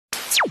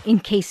in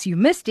case you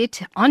missed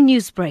it on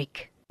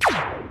Newsbreak.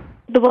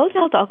 The World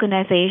Health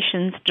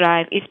Organization's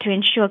drive is to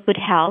ensure good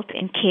health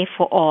and care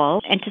for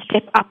all and to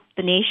step up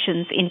the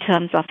nations in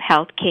terms of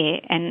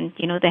healthcare and,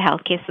 the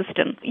healthcare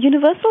system.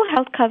 Universal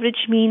health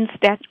coverage means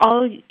that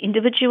all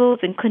individuals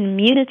and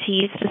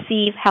communities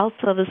receive health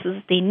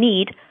services they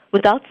need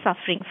without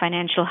suffering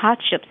financial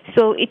hardships.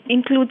 So it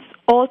includes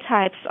all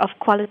types of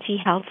quality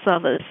health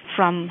service,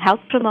 from health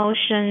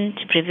promotion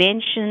to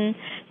prevention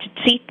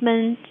to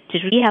treatment to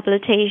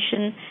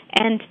rehabilitation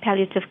and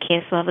palliative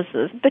care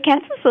services. The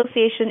Cancer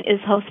Association is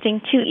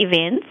hosting 2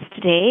 events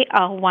today,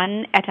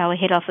 one at our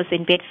head office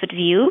in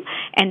Bedfordview,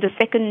 and the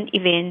second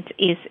event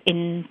is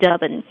in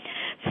Durban.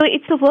 So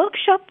it's a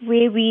workshop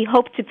where we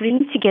hope to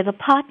bring together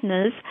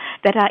partners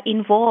that are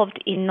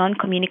involved in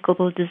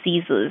non-communicable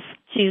diseases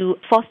to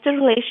foster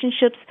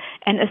relationships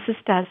and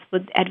assist us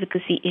with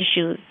advocacy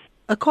issues.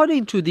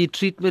 According to the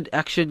Treatment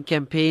Action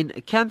Campaign,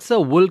 cancer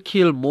will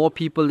kill more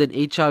people than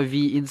HIV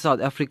in South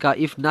Africa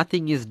if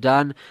nothing is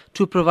done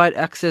to provide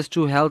access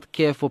to health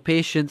care for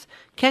patients.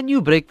 Can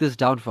you break this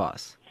down for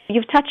us?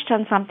 You've touched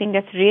on something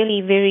that's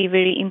really very,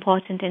 very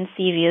important and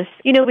serious.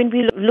 When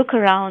we look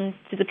around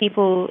to the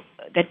people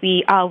that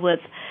we are with,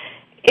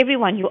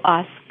 everyone you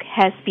ask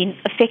has been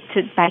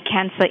affected by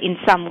cancer in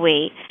some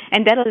way.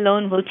 And that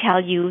alone will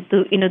tell you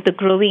the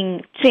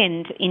growing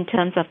trend in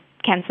terms of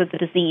cancer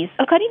disease.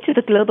 According to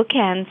the Global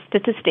Cancer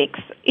statistics,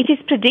 it is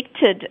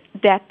predicted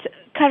that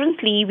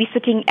currently we're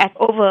sitting at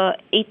over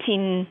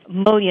 18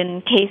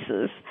 million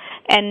cases,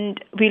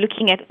 and we're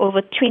looking at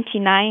over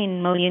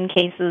 29 million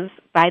cases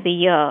by the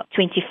year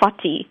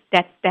 2040.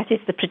 That is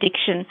the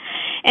prediction.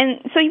 And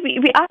so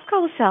we ask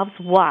ourselves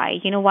why.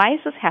 Why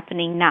is this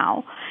happening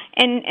now?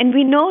 And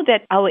we know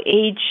that our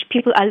age,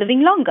 people are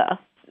living longer.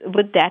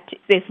 With that,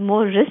 there's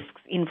more risks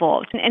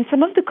involved. And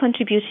some of the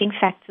contributing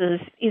factors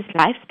is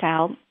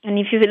lifestyle. And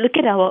if you look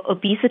at our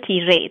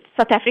obesity rates,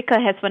 South Africa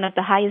has one of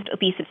the highest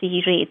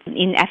obesity rates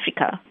in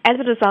Africa. As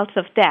a result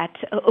of that,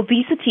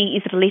 obesity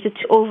is related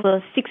to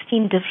over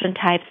 16 different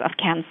types of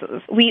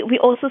cancers. We're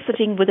also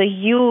sitting with a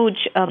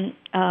huge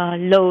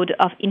load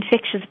of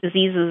infectious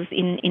diseases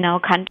in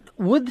our country.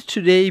 With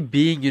today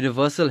being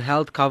Universal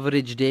Health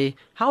Coverage Day,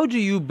 how do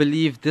you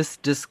believe this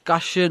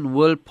discussion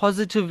will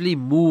positively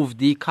move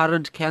the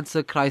current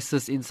cancer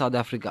crisis in South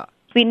Africa?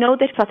 We know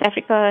that South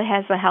Africa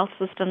has a health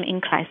system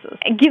in crisis.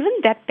 Given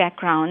that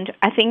background,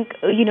 I think,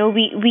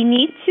 we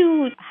need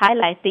to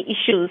highlight the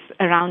issues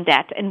around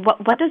that and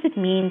what does it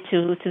mean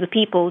to the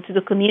people, to the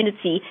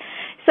community.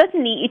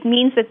 Certainly, it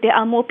means that there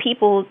are more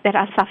people that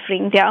are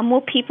suffering. There are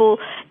more people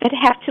that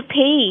have to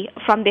pay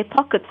from their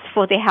pockets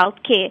for their health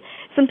care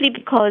simply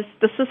because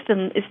the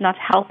system is not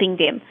helping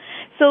them.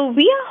 So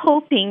we are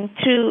hoping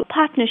through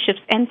partnerships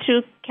and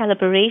through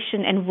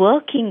collaboration and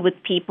working with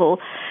people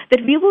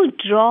that we will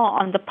draw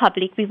on the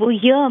public, we will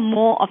hear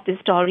more of the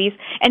stories,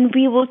 and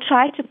we will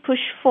try to push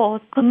for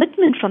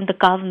commitment from the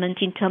government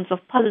in terms of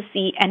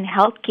policy and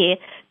healthcare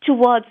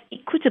towards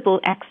equitable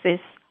access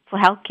for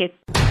healthcare.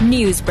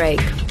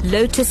 Newsbreak,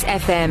 Lotus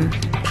FM,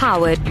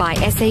 powered by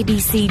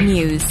SABC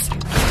News.